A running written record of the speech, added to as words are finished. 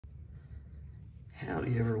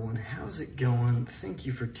Howdy everyone, how's it going? Thank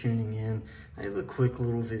you for tuning in. I have a quick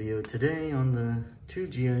little video today on the two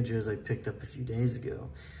G.I. Joes I picked up a few days ago.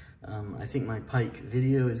 I think my Pike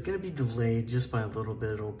video is going to be delayed just by a little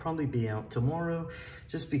bit. It'll probably be out tomorrow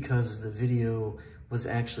just because the video was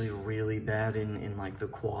actually really bad in like the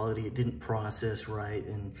quality. It didn't process right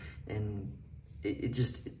and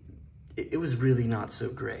it was really not so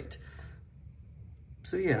great.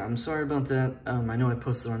 So yeah, I'm sorry about that. I know I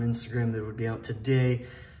posted on Instagram that it would be out today.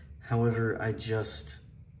 However, it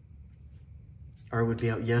would be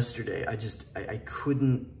out yesterday. I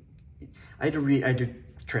couldn't, I had to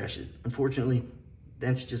trash it. Unfortunately,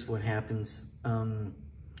 that's just what happens.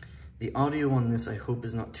 The audio on this, I hope,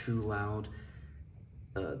 is not too loud.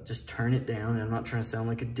 Just turn it down. And I'm not trying to sound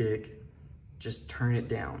like a dick. Just turn it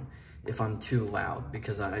down if I'm too loud,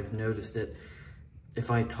 because I've noticed that if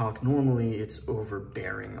I talk normally, it's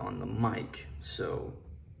overbearing on the mic. So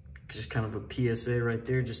just kind of a PSA right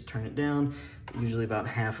there, just turn it down. Usually about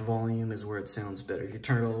half volume is where it sounds better. If you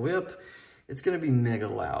turn it all the way up, it's gonna be mega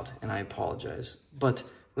loud, and I apologize. But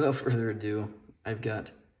without further ado, I've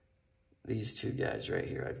got these two guys right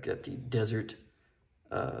here. I've got the Desert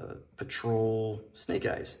Patrol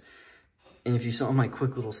Snake-eyes. And if you saw my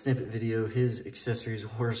quick little snippet video, his accessories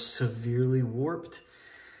were severely warped.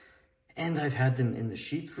 And I've had them in the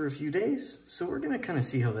sheath for a few days, so we're gonna kind of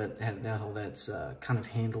see how that's kind of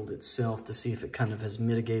handled itself, to see if it kind of has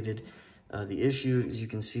mitigated the issue. As you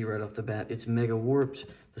can see right off the bat, it's mega warped.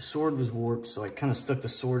 The sword was warped, so I kind of stuck the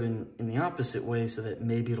sword in the opposite way so that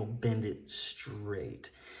maybe it'll bend it straight.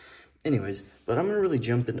 Anyways, but I'm gonna really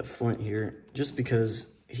jump into Flint here, just because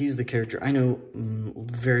he's the character I know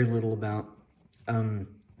very little about.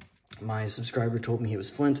 My subscriber told me he was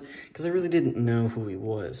Flint, because I really didn't know who he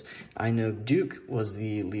was. I know Duke was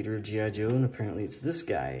the leader of G.I. Joe, and apparently it's this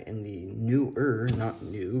guy in the newer, not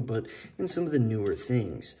new, but in some of the newer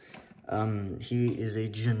things. He is a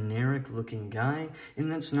generic-looking guy,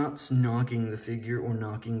 and that's not knocking the figure or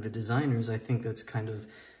knocking the designers. I think that's kind of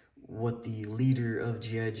what the leader of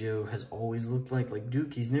G.I. Joe has always looked like. Like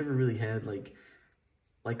Duke, he's never really had like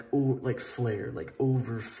flair, like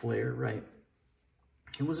over flair, right?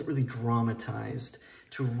 It wasn't really dramatized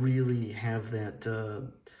to really have that,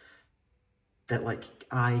 that like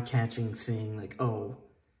eye-catching thing, like, oh,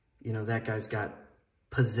 you know, that guy's got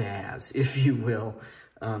pizzazz, if you will,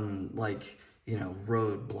 like, you know,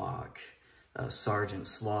 Roadblock, Sergeant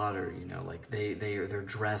Slaughter, you know, like they're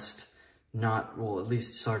dressed not, well, at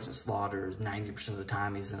least Sergeant Slaughter, 90% of the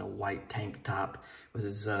time he's in a white tank top with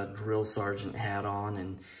his drill sergeant hat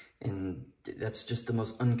on, and that's just the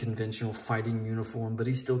most unconventional fighting uniform, but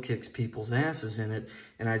he still kicks people's asses in it,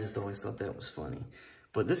 and I just always thought that was funny.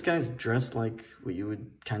 But this guy's dressed like what you would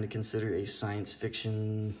kind of consider a science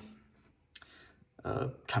fiction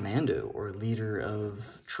commando or leader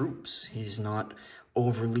of troops. He's not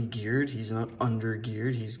overly geared, he's not under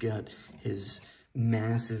geared, he's got his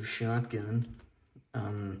massive shotgun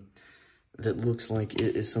that looks like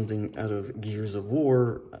it is something out of Gears of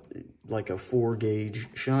War, like a 4-gauge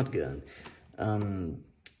shotgun.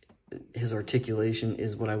 His articulation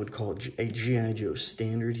is what I would call a G.I. Joe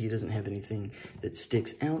standard. He doesn't have anything that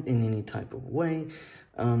sticks out in any type of way.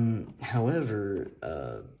 However,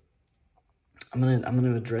 I'm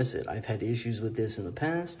gonna address it. I've had issues with this in the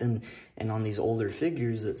past, and on these older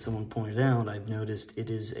figures that someone pointed out, I've noticed it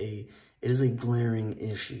is a glaring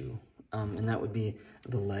issue, and that would be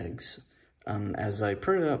the legs. As I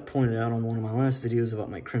pointed out on one of my last videos about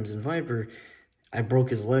my Crimson Viper, I broke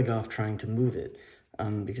his leg off trying to move it,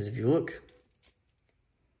 because if you look,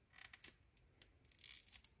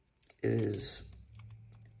 it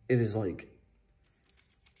is like,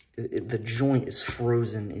 the joint is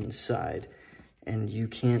frozen inside, and you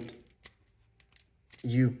can't,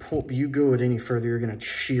 you go it any further, you're going to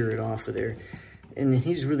shear it off of there. And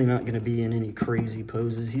he's really not going to be in any crazy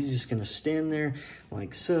poses. He's just going to stand there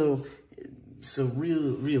like so. So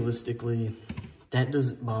realistically, that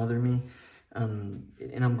doesn't bother me. And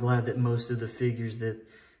I'm glad that most of the figures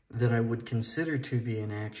that I would consider to be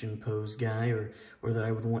an action pose guy, or that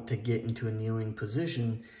I would want to get into a kneeling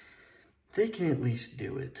position, they can at least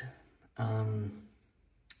do it.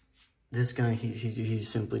 This guy, he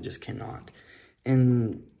simply just cannot.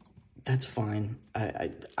 And that's fine.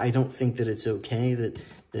 I don't think that it's okay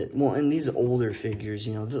that well, in these older figures,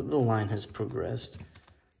 you know, the line has progressed.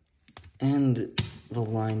 And the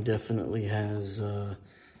line definitely has,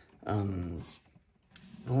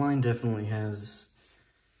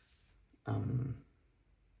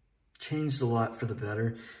 changed a lot for the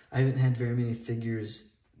better. I haven't had very many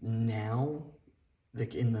figures now,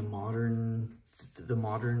 like in the modern the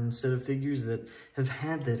modern set of figures that have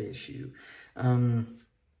had that issue.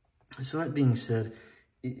 So that being said,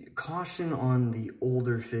 caution on the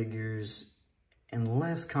older figures and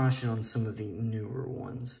less caution on some of the newer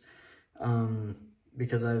ones.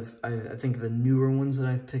 Because I think the newer ones that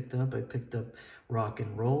I picked up Rock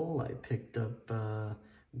and Roll, I picked up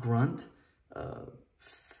Grunt,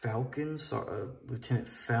 Falcon, Lieutenant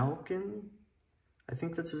Falcon, I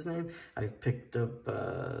think that's his name. I've picked up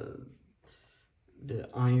the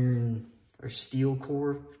Iron or Steel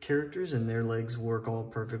Core characters, and their legs work all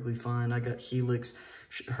perfectly fine. I got Helix,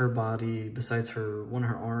 her body, besides one of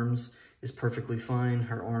her arms, is perfectly fine.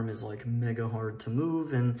 Her arm is like mega hard to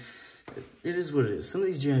move, and it is what it is. Some of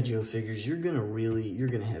these G.I. Joe figures, you're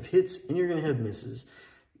gonna have hits and you're gonna have misses.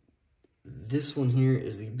 This one here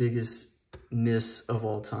is the biggest miss of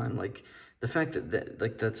all time. Like the fact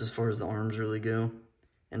that that's as far as the arms really go,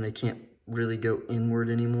 and they can't really go inward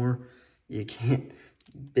anymore. You can't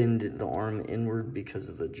bend the arm inward because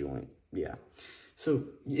of the joint. Yeah. So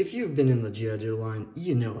if you've been in the G.I. Joe line,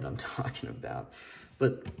 you know what I'm talking about.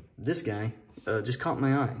 But this guy just caught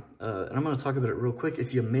my eye, and I'm going to talk about it real quick.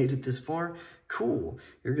 If you made it this far, cool.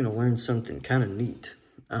 You're going to learn something kind of neat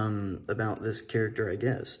about this character, I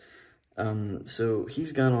guess. So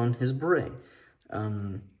he's got on his beret.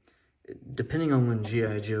 Depending on when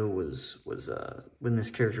G.I. Joe was when this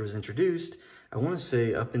character was introduced, I want to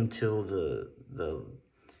say up until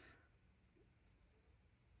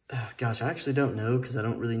gosh, I actually don't know, because I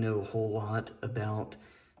don't really know a whole lot about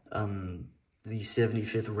the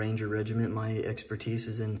 75th Ranger Regiment. My expertise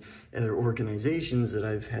is in other organizations that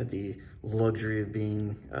I've had the luxury of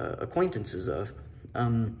being acquaintances of,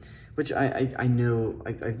 which I know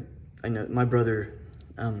my brother,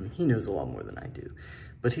 he knows a lot more than I do.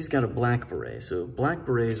 But he's got a black beret. So black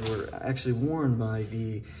berets were actually worn by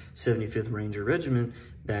the 75th Ranger Regiment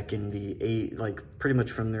back in the pretty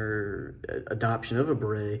much from their adoption of a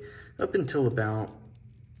beret up until about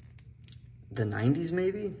the 90s,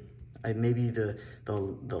 maybe the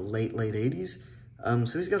late 80s.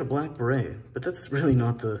 So he's got a black beret, but that's really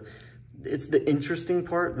not it's the interesting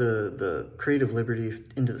part, the creative liberty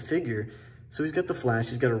into the figure. So he's got the flash,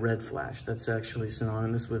 he's got a red flash. That's actually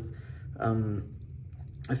synonymous with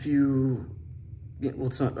a few, well,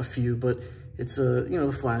 it's not a few, but it's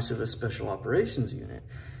the flash of a special operations unit,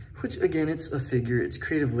 which again, it's a figure, it's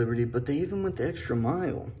creative liberty, but they even went the extra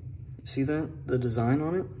mile. See that, the design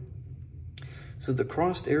on it? So the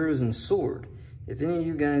crossed arrows and sword, if any of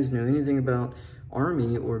you guys know anything about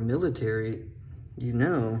Army or military, you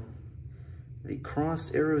know the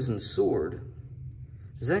crossed arrows and sword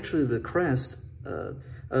is actually the crest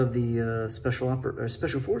of the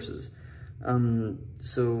special forces.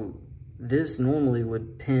 So this normally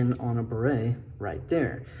would pin on a beret right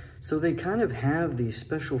there. So they kind of have the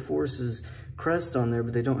special forces crest on there,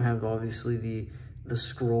 but they don't have obviously the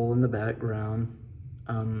scroll in the background.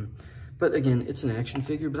 But again, it's an action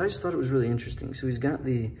figure, but I just thought it was really interesting. So he's got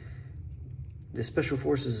the special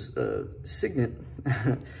forces signet.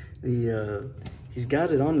 He's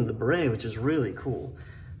got it on the beret, which is really cool.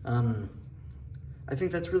 I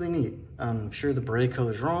think that's really neat. Sure, the beret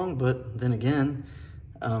color's wrong, but then again,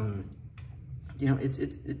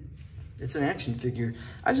 it's an action figure.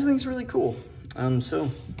 I just think it's really cool. So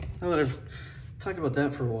now that I've talked about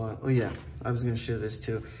that for a while, oh yeah, I was gonna show this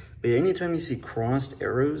too. But yeah, anytime you see crossed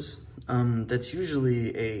arrows, that's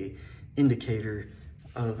usually a indicator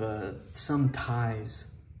of some ties.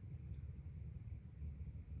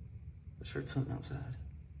 I just heard something outside.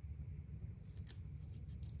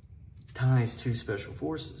 Ties to special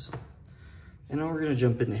forces. And now we're gonna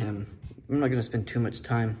jump into him. I'm not gonna spend too much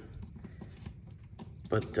time,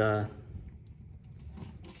 but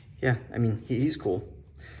yeah, I mean, he's cool.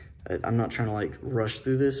 I'm not trying to like rush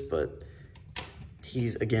through this, but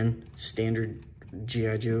he's, again, standard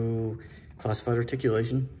G.I. Joe classified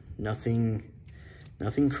articulation. Nothing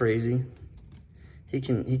crazy. He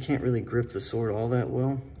can't really grip the sword all that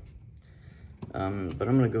well. But I'm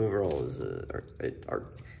gonna go over all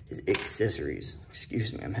his accessories.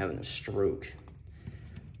 Excuse me, I'm having a stroke.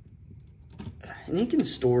 And he can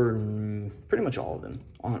store pretty much all of them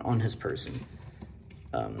on his person.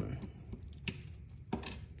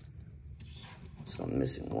 So I'm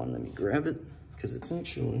missing one. Let me grab it, because it's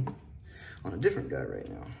actually on a different guy right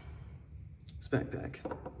now. His backpack.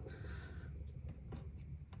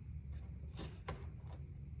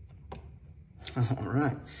 All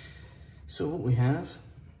right. So what we have,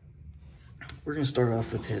 we're gonna start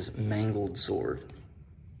off with his mangled sword.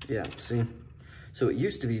 Yeah, see? So it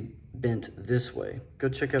used to be bent this way. Go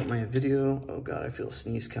check out my video. Oh God, I feel a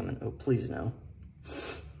sneeze coming. Oh, please no.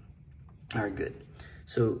 All right, good.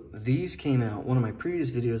 So these came out, one of my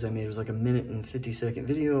previous videos I made was like a 1:50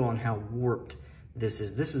 video on how warped this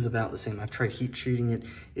is. This is about the same. I've tried heat treating it.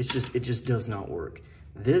 It just does not work.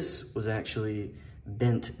 This was actually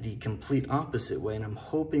bent the complete opposite way, and I'm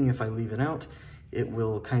hoping if I leave it out, it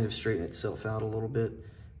will kind of straighten itself out a little bit,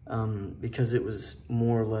 because it was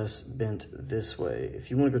more or less bent this way.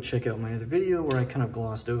 If you want to go check out my other video where I kind of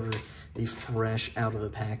glossed over the fresh out of the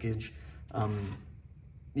package,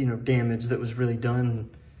 you know, damage that was really done.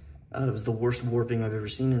 It was the worst warping I've ever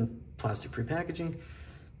seen in plastic-free packaging,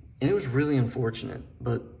 and it was really unfortunate.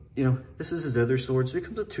 But, you know, this is his other sword, so he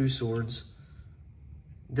comes with 2 swords.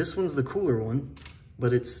 This one's the cooler one,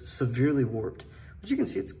 but it's severely warped. But you can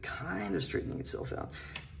see it's kind of straightening itself out.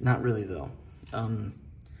 Not really, though.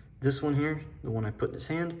 This one here, the one I put in his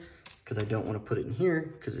hand, because I don't want to put it in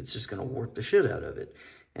here, because it's just going to warp the shit out of it.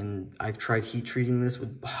 And I've tried heat treating this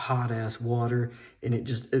with hot ass water, and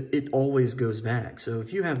it always goes back. So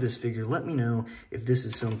if you have this figure, let me know if this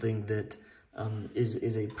is something that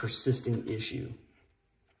is a persistent issue.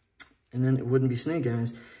 And then it wouldn't be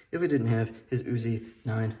Snake-eyes if it didn't have his Uzi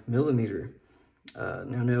 9mm.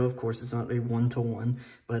 Now, no, of course, it's not a 1-to-1,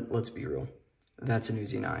 but let's be real. That's an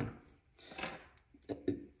Uzi 9.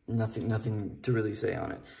 Nothing to really say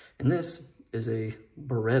on it. And this is a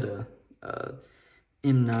Beretta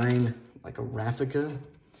M9, like a Raffica,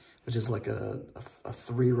 which is like a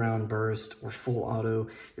 3-round burst or full auto.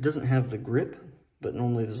 It doesn't have the grip, but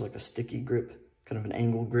normally there's like a sticky grip, kind of an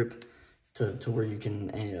angle grip to where you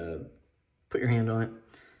can put your hand on it.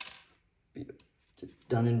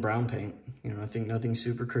 Done in brown paint, you know, I think nothing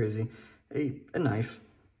super crazy. A knife,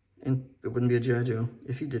 and it wouldn't be a G.I. Joe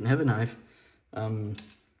if he didn't have a knife.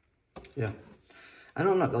 Yeah, I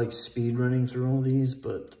know I'm not like speed running through all these,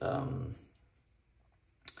 but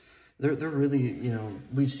they're really, you know,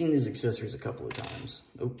 we've seen these accessories a couple of times.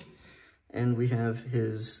 Oh, and we have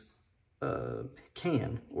his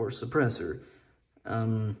can or suppressor.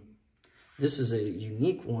 This is a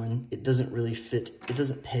unique one. It doesn't really fit. It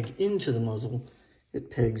doesn't peg into the muzzle. It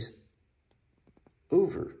pegs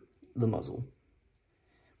over the muzzle,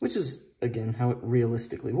 which is, again, how it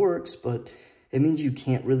realistically works, but it means you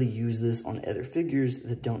can't really use this on other figures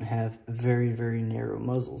that don't have very, very narrow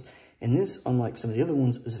muzzles. And this, unlike some of the other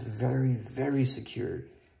ones, is very, very secure.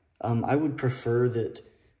 I would prefer that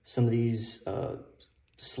some of these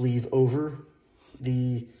sleeve over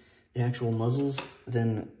the actual muzzles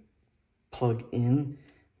than plug in,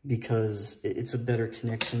 because it's a better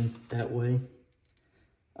connection that way.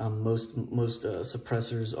 Most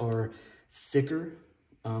suppressors are thicker.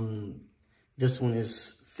 This one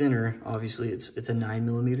is thinner. Obviously, it's a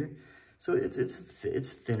 9mm, so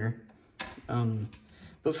it's thinner.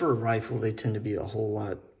 But for a rifle, they tend to be a whole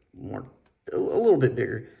lot more, a little bit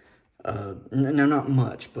bigger. No, not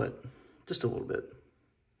much, but just a little bit,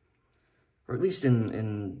 or at least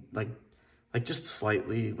in like just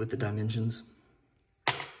slightly with the dimensions.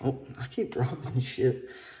 Oh, I keep dropping shit.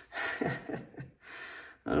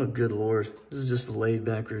 Oh, good Lord. This is just a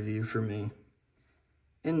laid-back review for me.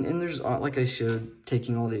 And there's, like I showed,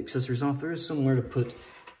 taking all the accessories off, there is somewhere to put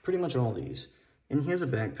pretty much all these. And he has a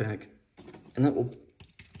backpack, and that will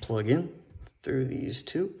plug in through these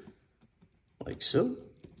 2, like so.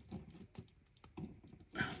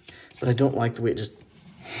 But I don't like the way it just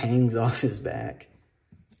hangs off his back.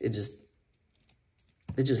 It just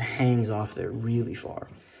hangs off there really far.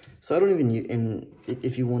 So I don't even use, and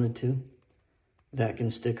if you wanted to, that can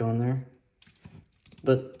stick on there.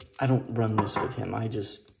 But I don't run this with him. I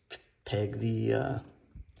just peg the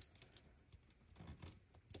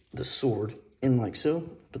sword in like so,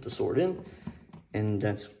 put the sword in, and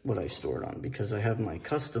that's what I store it on, because I have my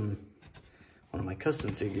one of my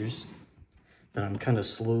custom figures that I'm kind of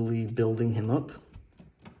slowly building him up.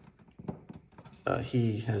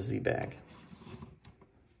 He has the bag.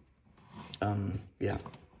 Yeah.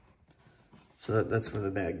 So that's where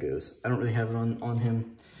the bag goes. I don't really have it on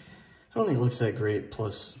him. I don't think it looks that great.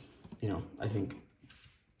 Plus, you know, I think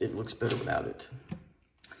it looks better without it.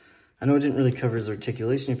 I know I didn't really cover his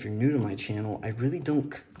articulation. If you're new to my channel, I really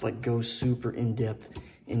don't like go super in-depth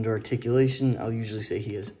into articulation. I'll usually say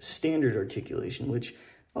he has standard articulation, which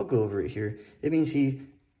I'll go over it here. It means he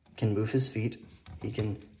can move his feet. He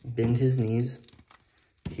can bend his knees.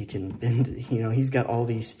 He can bend, you know, he's got all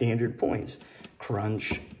these standard points.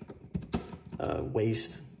 Crunch,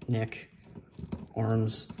 waist, neck,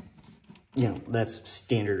 arms, you know, that's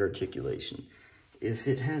standard articulation. If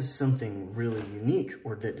it has something really unique,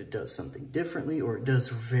 or that it does something differently, or it does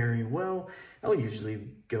very well, I'll usually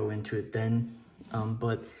go into it then.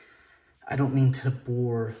 But I don't mean to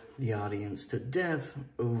bore the audience to death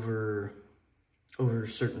over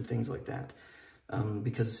certain things like that.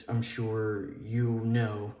 because I'm sure you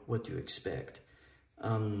know what to expect.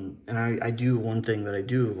 And I do, one thing that I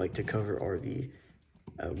do like to cover are the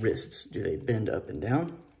wrists. Do they bend up and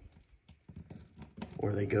down?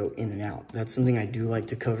 Or they go in and out? That's something I do like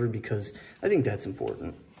to cover because I think that's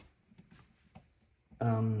important.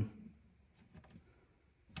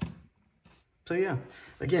 So yeah,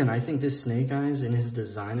 again, I think this Snake Eyes and his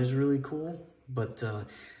design is really cool, but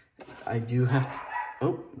I do have to,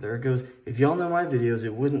 oh, there it goes. If y'all know my videos,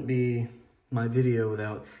 it wouldn't be my video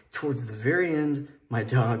without, towards the very end, my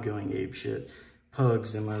dog going apeshit.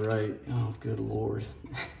 Pugs, am I right? Oh, good Lord.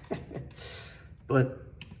 But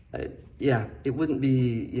yeah, it wouldn't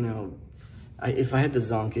be, you know, if I had to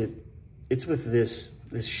zonk it, it's with this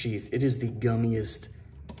sheath. It is the gummiest,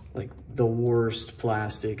 like the worst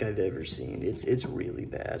plastic I've ever seen. It's really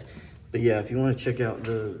bad. But yeah, if you want to check out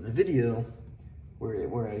the video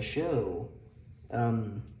where I show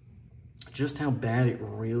just how bad it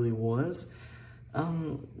really was,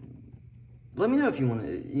 let me know if you want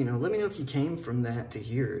to, you know, let me know if you came from that to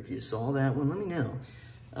here. If you saw that one, let me know.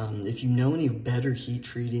 If you know any better heat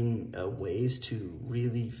treating ways to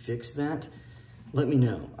really fix that, let me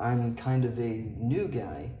know. I'm kind of a new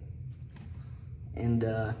guy, and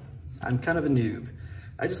I'm kind of a noob.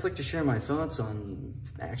 I just like to share my thoughts on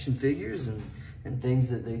action figures and things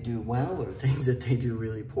that they do well or things that they do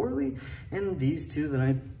really poorly. And these two that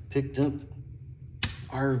I picked up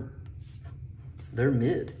they're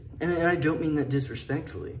mid. And I don't mean that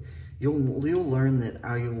disrespectfully. You'll learn that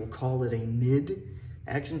I will call it a mid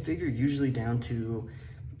action figure, usually down to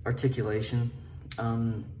articulation.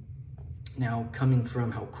 Now, coming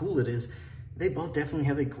from how cool it is, they both definitely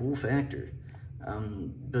have a cool factor.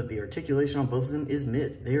 But the articulation on both of them is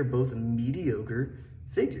mid. They are both mediocre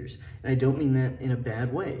figures. And I don't mean that in a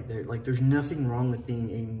bad way. There's nothing wrong with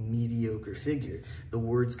being a mediocre figure. The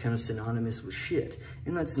word's kind of synonymous with shit.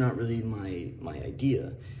 And that's not really my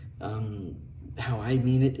idea. How I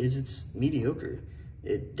mean it is it's mediocre.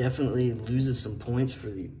 It definitely loses some points for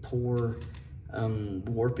the poor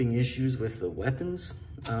warping issues with the weapons.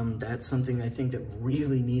 That's something I think that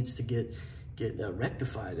really needs to get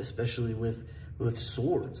rectified, especially with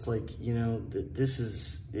swords. Like, you know,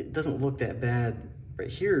 it doesn't look that bad right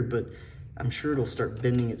here, but I'm sure it'll start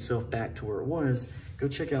bending itself back to where it was. Go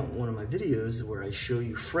check out one of my videos where I show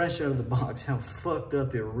you fresh out of the box how fucked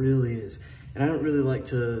up it really is. And I don't really like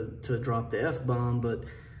to drop the F-bomb, but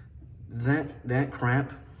that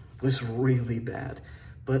crap was really bad.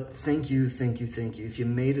 But thank you. If you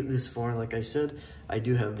made it this far, like I said, I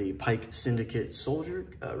do have the Pike Syndicate Soldier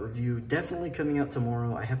review definitely coming out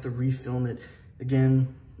tomorrow. I have to refilm it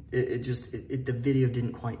again. The video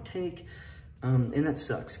didn't quite take, and that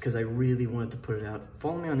sucks because I really wanted to put it out.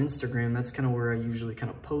 Follow me on Instagram. That's kind of where I usually kind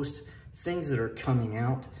of post things that are coming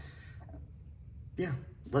out. Yeah,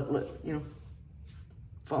 you know,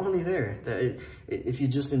 follow me there. If you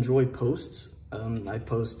just enjoy posts, I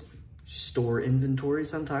post store inventory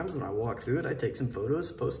sometimes. When I walk through it, I take some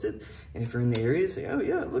photos, post it, and if you're in the area, say, oh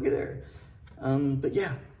yeah, look at there. But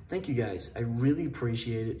yeah, thank you guys. I really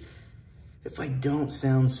appreciate it. If I don't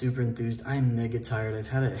sound super enthused, I'm mega tired. I've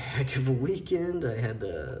had a heck of a weekend. I had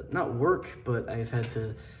to, not work, but I've had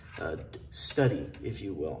to study, if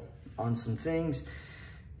you will, on some things.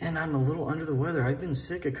 And I'm a little under the weather. I've been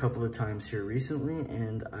sick a couple of times here recently,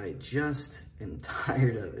 and I just am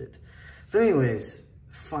tired of it. But anyways,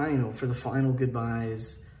 for the final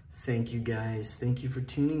goodbyes, thank you guys. Thank you for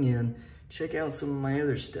tuning in. Check out some of my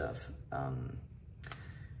other stuff.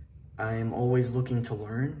 I am always looking to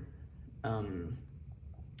learn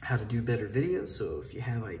how to do better videos. So if you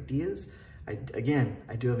have ideas, I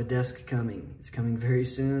do have a desk coming. It's coming very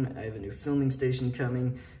soon. I have a new filming station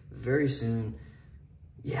coming very soon.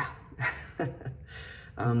 Yeah.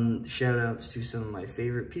 Shout outs to some of my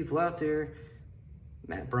favorite people out there.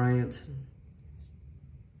 Matt Bryant,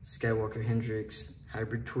 Skywalker Hendrix,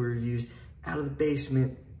 Hybrid Tour Reviews, Out of the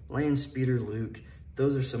Basement, Land Speeder Luke.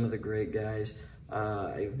 Those are some of the great guys.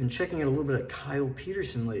 I've been checking out a little bit of Kyle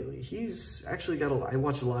Peterson lately. He's actually I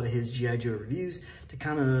watch a lot of his G.I. Joe reviews to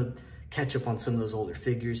kind of catch up on some of those older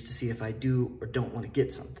figures to see if I do or don't want to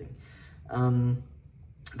get something.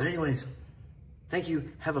 But anyways, thank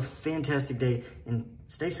you. Have a fantastic day and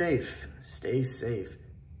stay safe. Stay safe.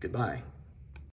 Goodbye.